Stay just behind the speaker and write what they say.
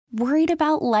Worried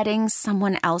about letting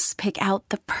someone else pick out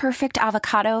the perfect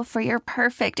avocado for your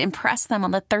perfect impress them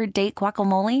on the third date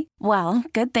guacamole? Well,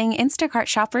 good thing Instacart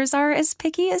shoppers are as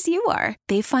picky as you are.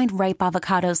 They find ripe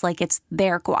avocados like it's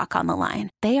their guac on the line.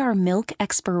 They are milk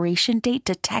expiration date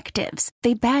detectives.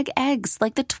 They bag eggs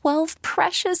like the 12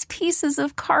 precious pieces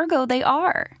of cargo they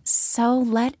are. So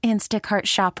let Instacart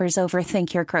shoppers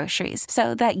overthink your groceries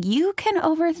so that you can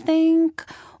overthink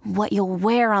what you'll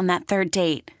wear on that third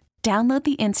date. Download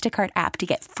the Instacart app to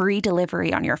get free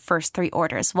delivery on your first 3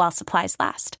 orders while supplies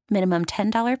last. Minimum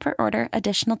 $10 per order.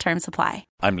 Additional terms apply.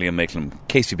 I'm Liam Maitland,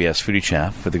 KCBS Foodie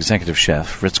Chef with Executive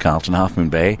Chef Ritz-Carlton, Half Moon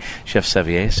Bay, Chef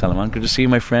Xavier Salomon. Good to see you,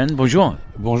 my friend. Bonjour.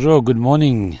 Bonjour, good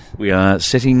morning. We are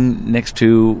sitting next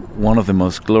to one of the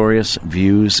most glorious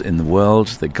views in the world,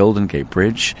 the Golden Gate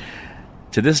Bridge.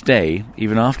 To this day,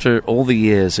 even after all the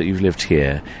years that you've lived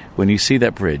here, when you see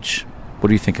that bridge, what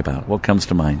do you think about? What comes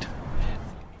to mind?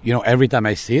 You know, every time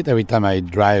I see it, every time I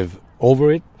drive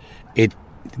over it, it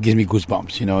gives me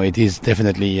goosebumps. You know, it is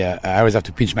definitely, I always have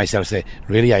to pinch myself, say,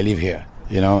 really, I live here.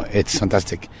 You know, it's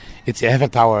fantastic. It's the Eiffel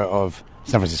Tower of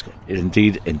San Francisco.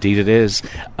 Indeed it is,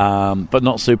 but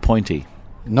not so pointy.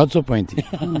 Not so pointy.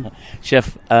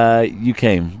 Chef, you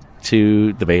came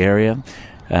to the Bay Area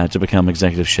to become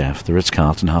executive chef, the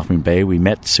Ritz-Carlton, Half Moon Bay. We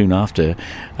met soon after.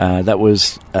 That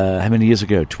was, how many years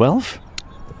ago, 12?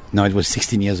 No, it was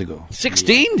 16 years ago.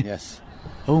 16? Yes.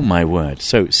 Oh, my word.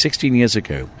 So, 16 years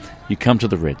ago, you come to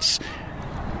the Ritz.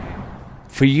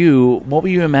 For you, what were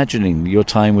you imagining your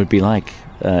time would be like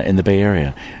in the Bay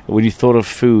Area? When you thought of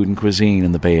food and cuisine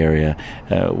in the Bay Area,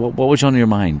 what was on your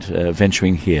mind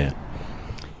venturing here?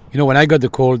 You know, when I got the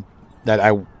call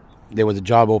that there was a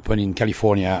job open in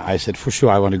California, I said, for sure,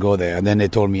 I want to go there. And then they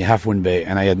told me Half Moon Bay,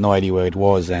 and I had no idea where it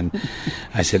was. And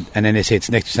I said, and then they said,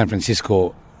 it's next to San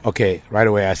Francisco. Okay, right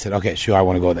away I said, okay, sure, I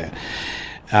want to go there.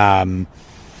 I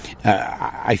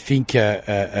think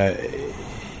I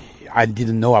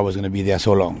didn't know I was going to be there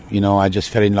so long. You know, I just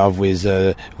fell in love with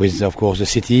of course, the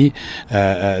city,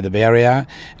 the Bay Area,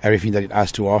 everything that it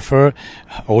has to offer,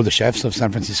 all the chefs of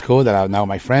San Francisco that are now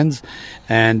my friends,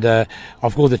 and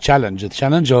of course the challenge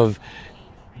of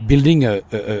building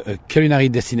a culinary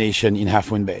destination in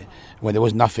Half Moon Bay, when there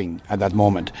was nothing at that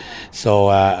moment. So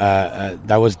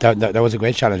that was a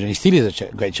great challenge, and it still is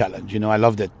a great challenge. You know, I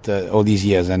loved it all these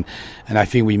years, and I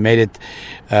think we made it.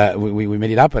 We made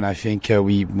it happen. I think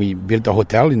we built a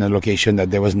hotel in a location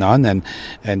that there was none,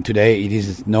 and today it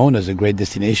is known as a great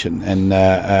destination, and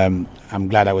I'm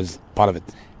glad I was part of it.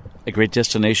 A great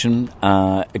destination,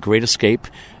 a great escape,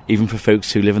 even for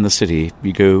folks who live in the city.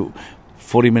 You go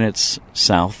 40 minutes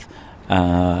south,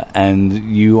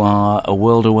 and you are a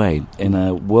world away in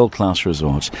a world-class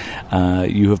resort.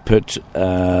 You have put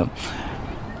the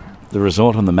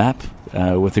resort on the map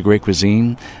with the great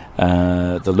cuisine,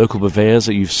 the local purveyors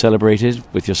that you've celebrated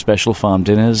with your special farm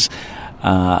dinners,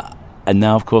 and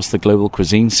now, of course, the Global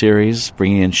Cuisine Series,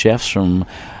 bringing in chefs from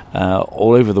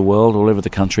all over the world, all over the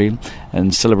country,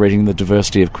 and celebrating the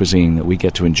diversity of cuisine that we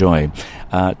get to enjoy.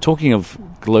 Talking of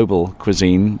global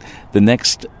cuisine, the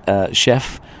next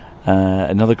chef,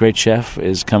 another great chef,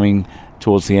 is coming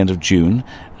towards the end of June,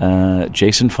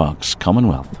 Jason Fox,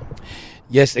 Commonwealth.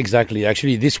 Yes, exactly.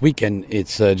 Actually, this weekend,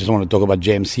 it's just want to talk about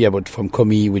JMC, about from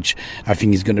Commis, which I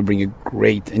think is going to bring a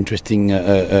great, interesting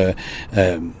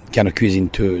kind of cuisine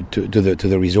to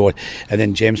the resort, and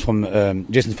then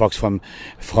Jason Fox from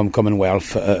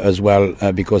Commonwealth as well,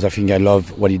 because I think I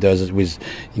love what he does with,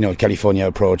 you know, California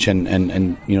approach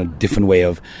and you know, different way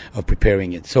of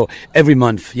preparing it. So every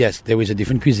month, yes, there is a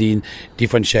different cuisine,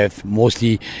 different chef.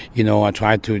 Mostly, you know, I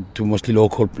try to mostly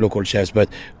local chefs, but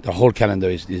the whole calendar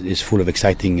is full of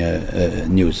exciting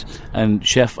news. And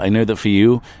Chef, I know that for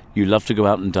you, you love to go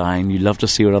out and dine. You love to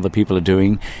see what other people are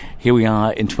doing. Here we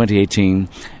are in 2018.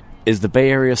 Is the Bay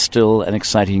Area still an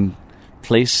exciting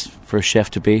place for a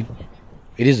chef to be?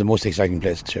 It is the most exciting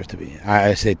place for a chef to be.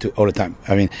 I say it all the time.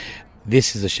 I mean,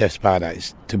 this is a chef's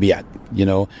paradise to be at. You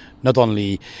know, not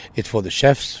only it's for the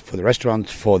chefs, for the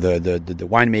restaurants, for the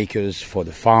winemakers, for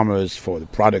the farmers, for the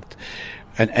product,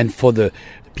 and for the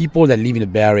people that live in the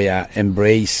Bay Area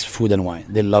embrace food and wine.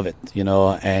 They love it, you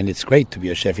know, and it's great to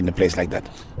be a chef in a place like that.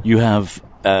 You have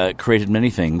created many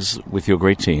things with your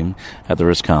great team at the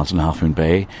Ritz-Carlton, Half Moon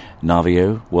Bay,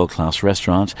 Navio, world-class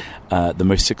restaurant, the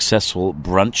most successful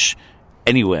brunch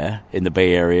anywhere in the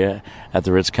Bay Area at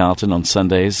the Ritz-Carlton on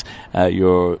Sundays,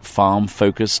 your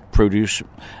farm-focused produce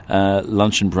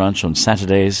lunch and brunch on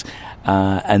Saturdays,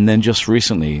 and then just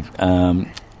recently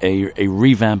a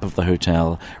revamp of the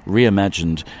hotel,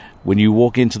 reimagined. When you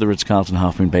walk into the Ritz-Carlton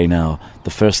Half Moon Bay now, the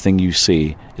first thing you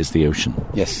see is the ocean.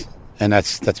 Yes. And that's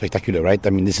spectacular, right? I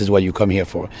mean, this is what you come here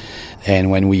for. And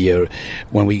when we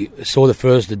saw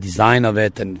the design of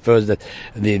it, and first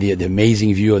the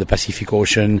amazing view of the Pacific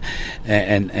Ocean,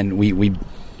 and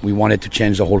we wanted to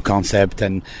change the whole concept.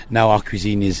 And now our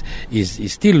cuisine is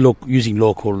still using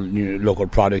local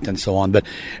product and so on, but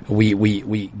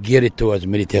we geared it towards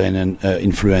Mediterranean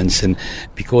influence, and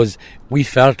because we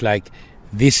felt like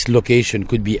this location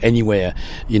could be anywhere,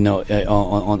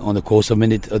 on the coast of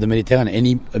the Mediterranean,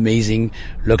 any amazing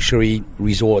luxury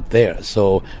resort there.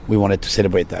 So we wanted to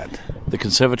celebrate that. The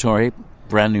Conservatory,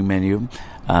 brand new menu.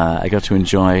 I got to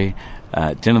enjoy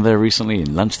dinner there recently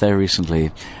and lunch there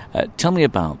recently. Tell me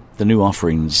about the new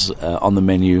offerings on the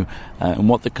menu and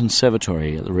what the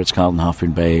Conservatory at the Ritz-Carlton Half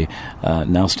Moon Bay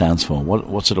now stands for.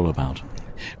 What's it all about?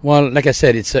 Well, like I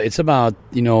said, it's about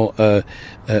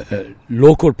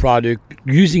local product,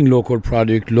 using local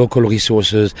product, local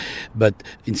resources, but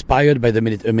inspired by the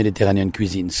Mediterranean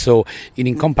cuisine. So it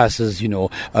encompasses,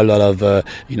 a lot of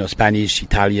Spanish,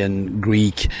 Italian,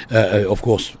 Greek, of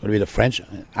course, a little bit of French,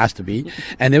 has to be,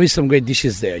 and there is some great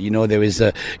dishes there. There is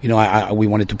we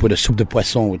wanted to put a soupe de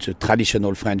poisson, which is a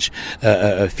traditional French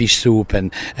fish soup,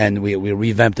 and we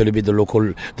revamped a little bit the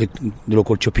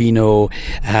local cioppino.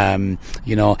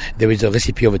 There is a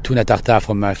recipe of a tuna tartare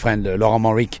from my friend Laurent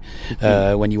Manrique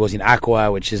when he was in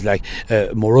Aqua, which is like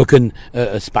Moroccan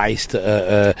spiced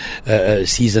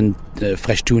seasoned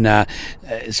fresh tuna.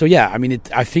 So yeah, I mean,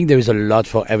 I think there is a lot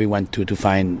for everyone to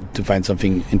find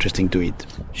something interesting to eat.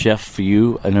 Chef, for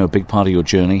you, I know a big part of your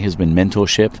journey has been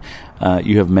mentorship.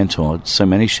 You have mentored so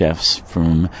many chefs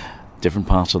from different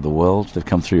parts of the world. They've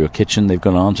come through your kitchen. They've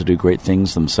gone on to do great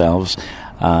things themselves.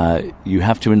 You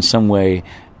have to, in some way,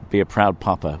 be a proud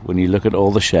papa when you look at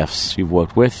all the chefs you've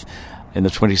worked with in the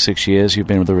 26 years you've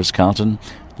been with the Ritz-Carlton,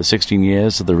 the 16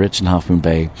 years of the Ritz and Half Moon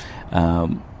Bay.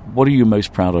 What are you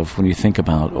most proud of when you think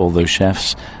about all those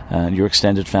chefs and your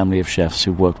extended family of chefs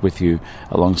who've worked with you,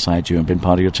 alongside you, and been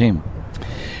part of your team?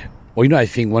 Well, I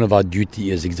think one of our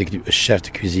duty as executive chef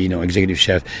de cuisine or executive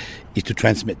chef is to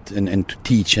transmit and to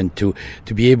teach, and to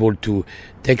be able to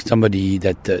take somebody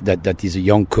that is a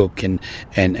young cook and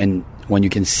when you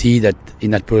can see that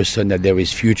in that person that there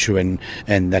is future and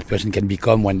that person can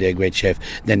become one day a great chef,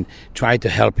 then try to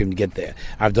help him get there.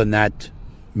 I've done that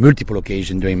multiple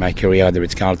occasions during my career at the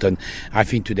Ritz-Carlton. I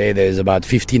think today there's about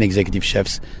 15 executive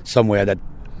chefs somewhere that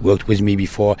worked with me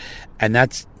before, and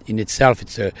that's in itself,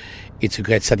 it's a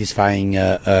great satisfying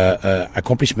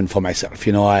accomplishment for myself.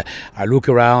 I look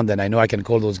around and I know I can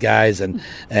call those guys, and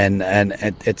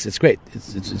it's great.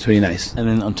 It's really nice. And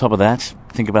then on top of that,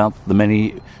 think about the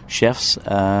many chefs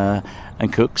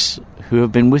and cooks who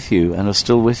have been with you and are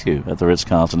still with you at the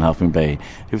Ritz-Carlton Half Moon Bay,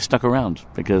 who've stuck around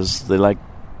because they like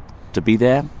to be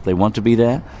there, they want to be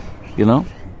there,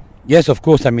 Yes, of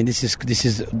course. I mean, this is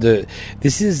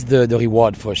the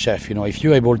reward for a chef. If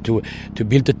you're able to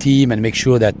build a team and make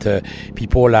sure that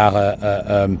people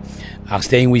are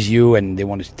staying with you, and they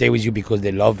want to stay with you because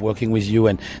they love working with you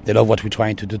and they love what we're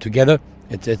trying to do together,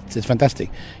 it's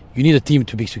fantastic. You need a team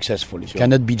to be successful. It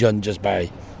cannot be done just by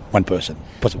one person.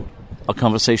 Possible. Our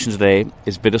conversation today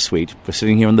is bittersweet. We're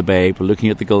sitting here on the bay, we're looking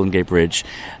at the Golden Gate Bridge,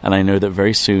 and I know that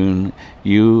very soon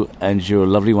you and your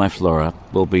lovely wife Laura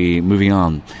will be moving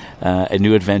on, a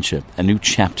new adventure, a new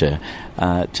chapter.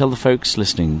 Tell the folks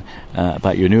listening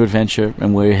about your new adventure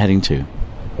and where you're heading to.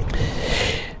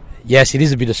 Yes, it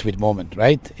is a bittersweet moment,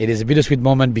 right? It is a bittersweet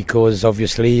moment because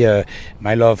obviously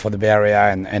my love for the Bay Area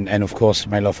and of course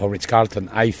my love for Ritz-Carlton.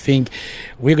 I think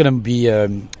we're going to be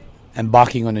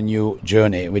embarking on a new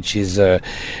journey, which is I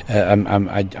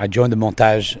joined the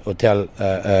Montage Hotel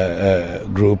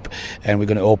group, and we're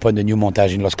going to open the new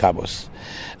Montage in Los Cabos.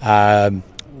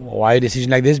 Why a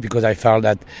decision like this? Because I felt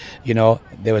that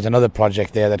there was another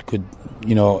project there that could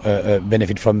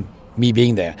benefit from me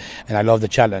being there, and I love the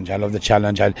challenge. I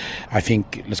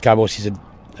think Los Cabos is an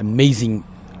amazing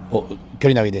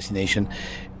culinary destination.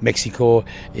 Mexico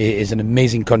is an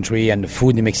amazing country, and the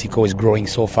food in Mexico is growing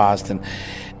so fast,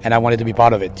 and I wanted to be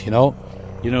part of it, and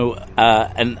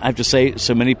I have to say,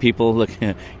 so many people look.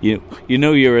 You're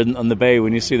on the bay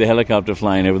when you see the helicopter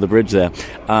flying over the bridge there.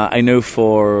 I know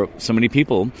for so many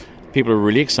people are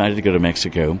really excited to go to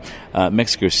Mexico.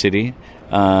 Mexico City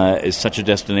is such a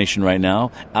destination right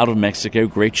now. Out of Mexico,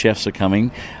 great chefs are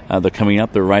coming. They're coming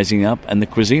up. They're rising up, and the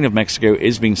cuisine of Mexico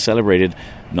is being celebrated.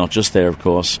 Not just there, of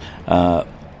course.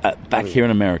 Back here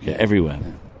in America, everywhere.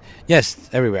 Yes,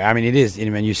 everywhere. I mean, it is.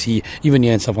 When you see, even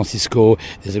here in San Francisco,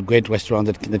 there's a great restaurant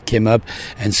that came up,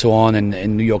 and so on, and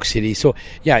in New York City. So,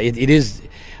 yeah, it is.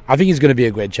 I think it's going to be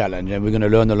a great challenge, and we're going to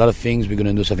learn a lot of things. We're going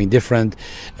to do something different.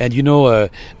 And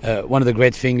one of the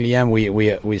great things, Liam,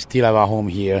 we still have our home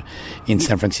here in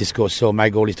San Francisco. So my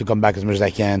goal is to come back as much as I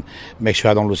can, make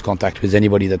sure I don't lose contact with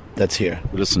anybody that's here.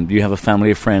 Listen, you have a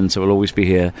family of friends that will always be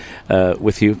here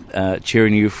with you,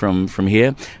 cheering you from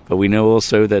here. But we know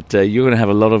also that you're going to have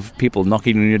a lot of people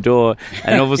knocking on your door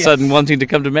and all of a Yes. sudden wanting to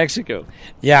come to Mexico.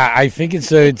 Yeah, I think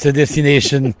it's a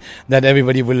destination that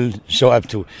everybody will show up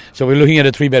to. So we're looking at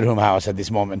a 3-bedroom house at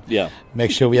this moment. Yeah.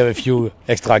 Make sure we have a few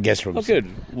extra guest rooms. Oh, good.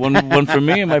 One for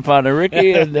me and my partner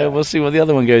Ricky, and we'll see what the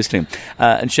other one goes to.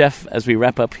 And Chef, as we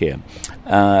wrap up here,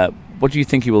 what do you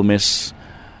think you will miss,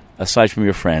 aside from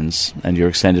your friends and your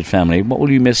extended family? What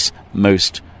will you miss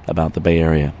most about the Bay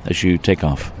Area as you take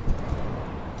off?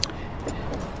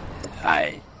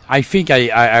 I think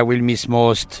I will miss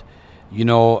most,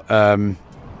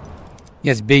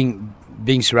 yes,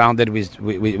 being surrounded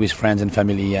with friends and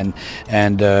family and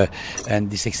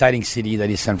this exciting city that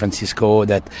is San Francisco,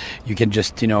 that you can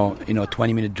just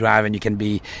 20-minute drive and you can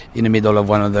be in the middle of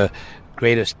one of the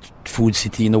greatest food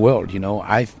city in the world.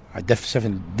 I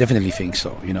definitely think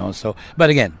so. So, but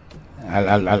again,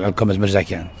 I'll come as much as I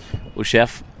can. Well,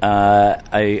 Chef,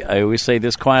 I always say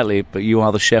this quietly, but you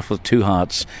are the chef with two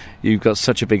hearts. You've got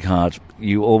such a big heart.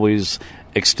 You always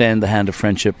extend the hand of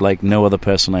friendship like no other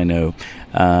person I know.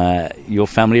 Your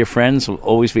family or friends will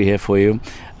always be here for you,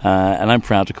 and I'm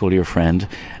proud to call you a friend.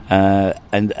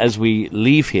 And as we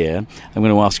leave here, I'm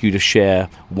going to ask you to share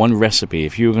one recipe.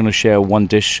 If you were going to share one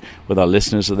dish with our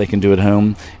listeners that they can do at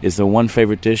home, is there one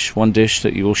favorite dish, one dish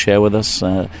that you will share with us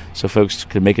so folks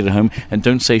can make it at home? And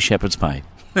don't say shepherd's pie.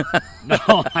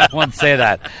 No, I won't say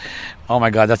that. Oh my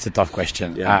God, that's a tough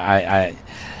question. Yeah.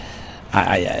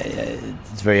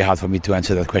 It's very hard for me to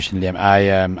answer that question, Liam.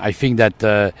 I think that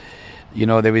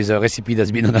there is a recipe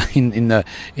that's been in the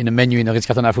menu in the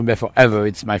Ritz-Carlton Half-Moon forever.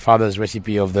 It's my father's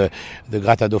recipe of the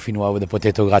gratin dauphinois with the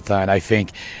potato gratin, and I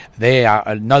think they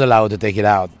are not allowed to take it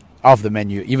out of the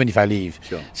menu, even if I leave.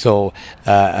 Sure. So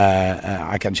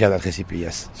I can share that recipe.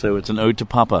 Yes. So it's an ode to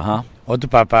Papa, huh? Or to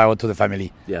Papa, or to the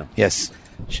family. Yeah. Yes.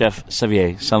 Chef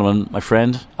Xavier Salomon, my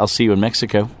friend, I'll see you in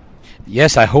Mexico.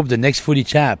 Yes, I hope the next foodie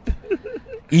chap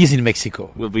is in Mexico.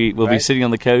 We'll be Right. sitting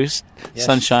on the coast, Yes.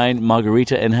 sunshine,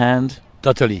 margarita in hand.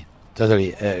 Totally.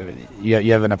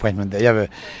 You have an appointment there.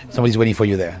 Somebody's waiting for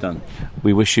you there. Done.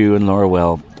 We wish you and Laura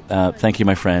well. Thank you,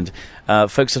 my friend.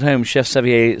 Folks at home, Chef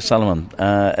Xavier Salomon,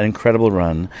 an incredible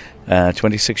run.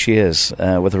 26 years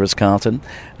with the Ritz-Carlton,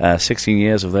 16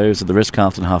 years of those at the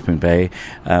Ritz-Carlton Half Moon Bay.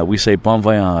 We say bon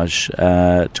voyage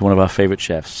to one of our favorite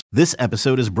chefs. This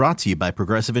episode is brought to you by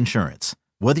Progressive Insurance.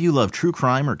 Whether you love true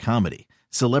crime or comedy,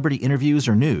 celebrity interviews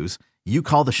or news, you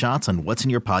call the shots on what's in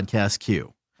your podcast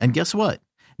queue. And guess what?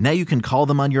 Now you can call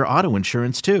them on your auto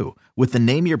insurance too with the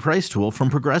Name Your Price tool from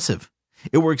Progressive.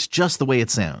 It works just the way it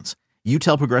sounds. You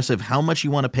tell Progressive how much you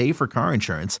want to pay for car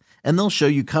insurance, and they'll show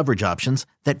you coverage options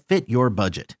that fit your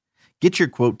budget. Get your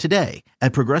quote today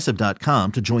at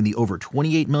Progressive.com to join the over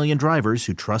 28 million drivers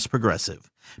who trust Progressive.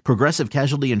 Progressive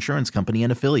Casualty Insurance Company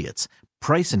and Affiliates.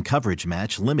 Price and coverage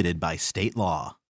match limited by state law.